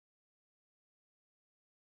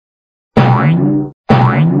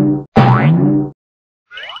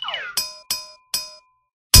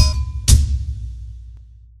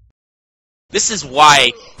This is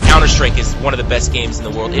why Counter-Strike is one of the best games in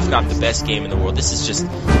the world, if not the best game in the world. This is just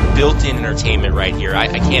built-in entertainment right here. I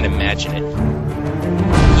can't imagine it.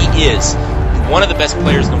 He is one of the best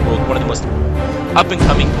players in the world, one of the most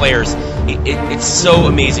up-and-coming players. It's so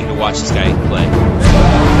amazing to watch this guy play.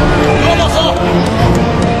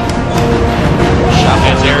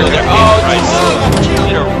 Shotgun there. Oh, nice.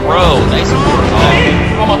 In a row. Nice work.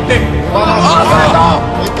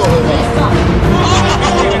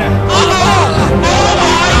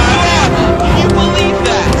 Can you believe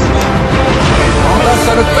that?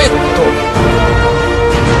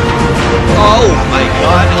 Oh my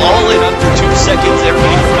god, all in under 2 seconds.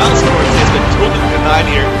 Everybody from Mouse Course has been totally denied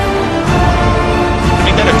here.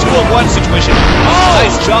 Make that a 2-on-1 situation. Oh,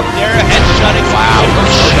 nice jump there. Headshot. Wow,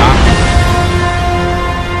 shot.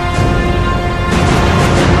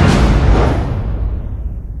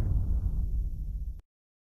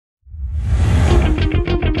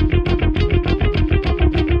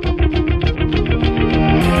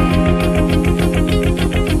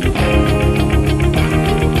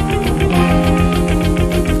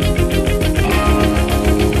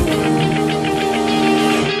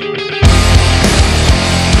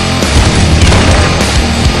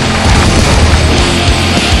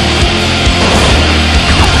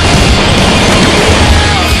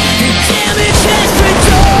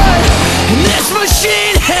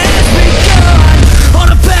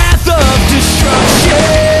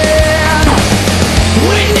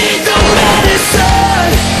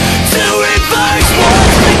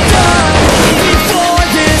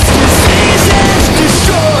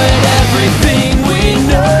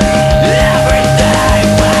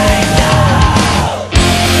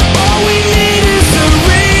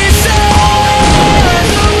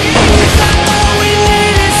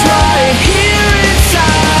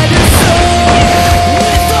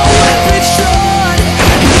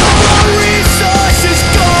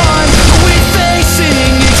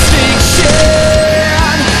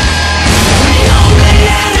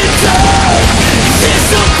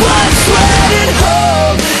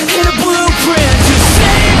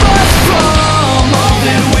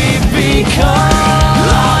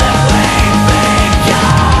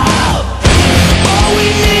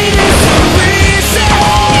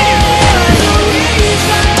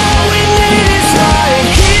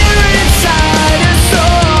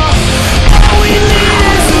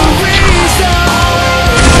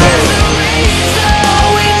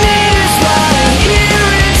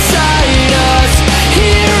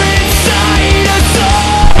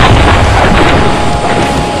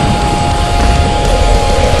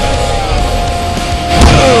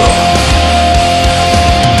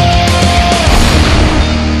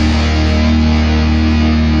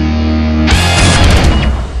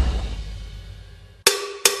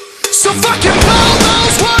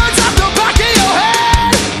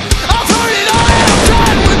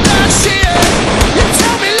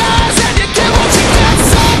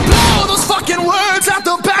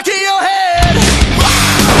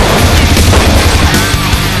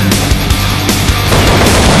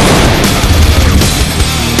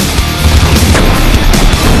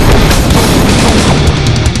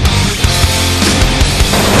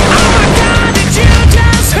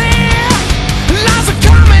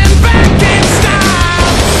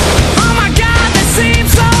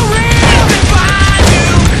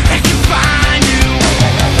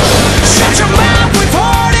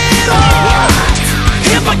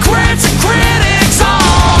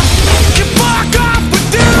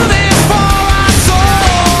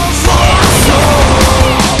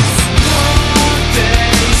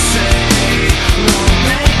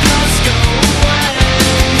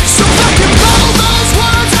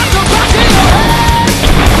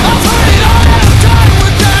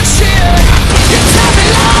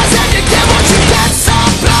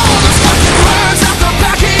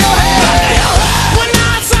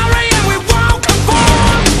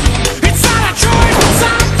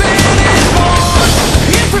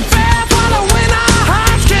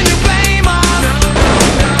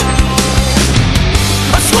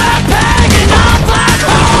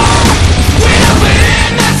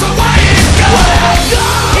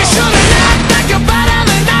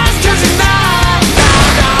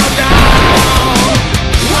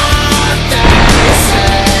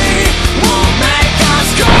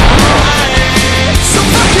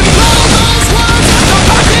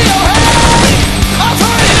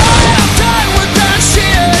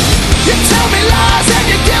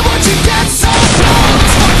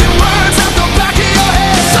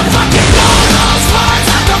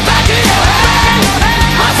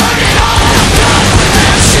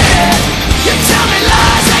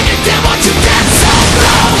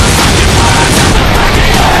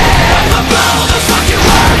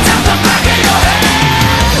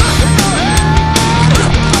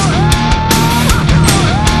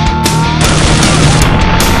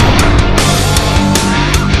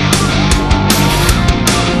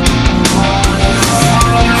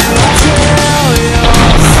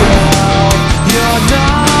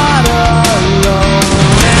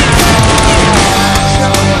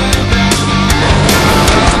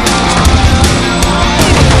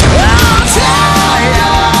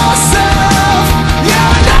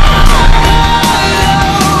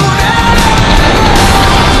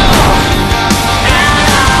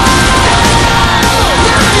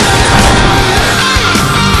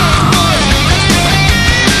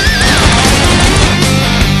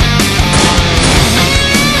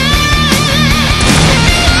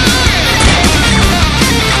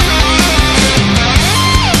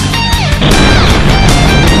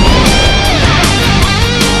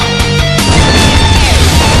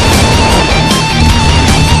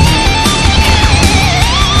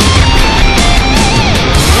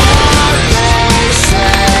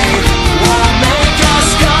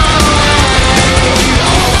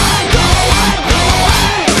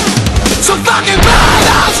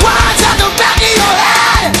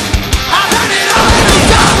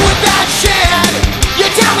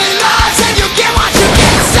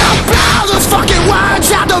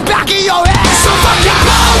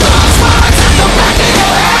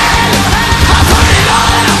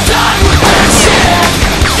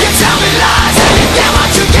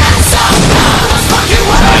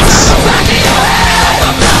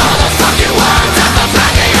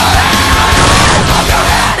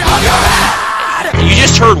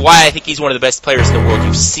 heard why I think he's one of the best players in the world.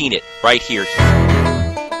 You've seen it right here.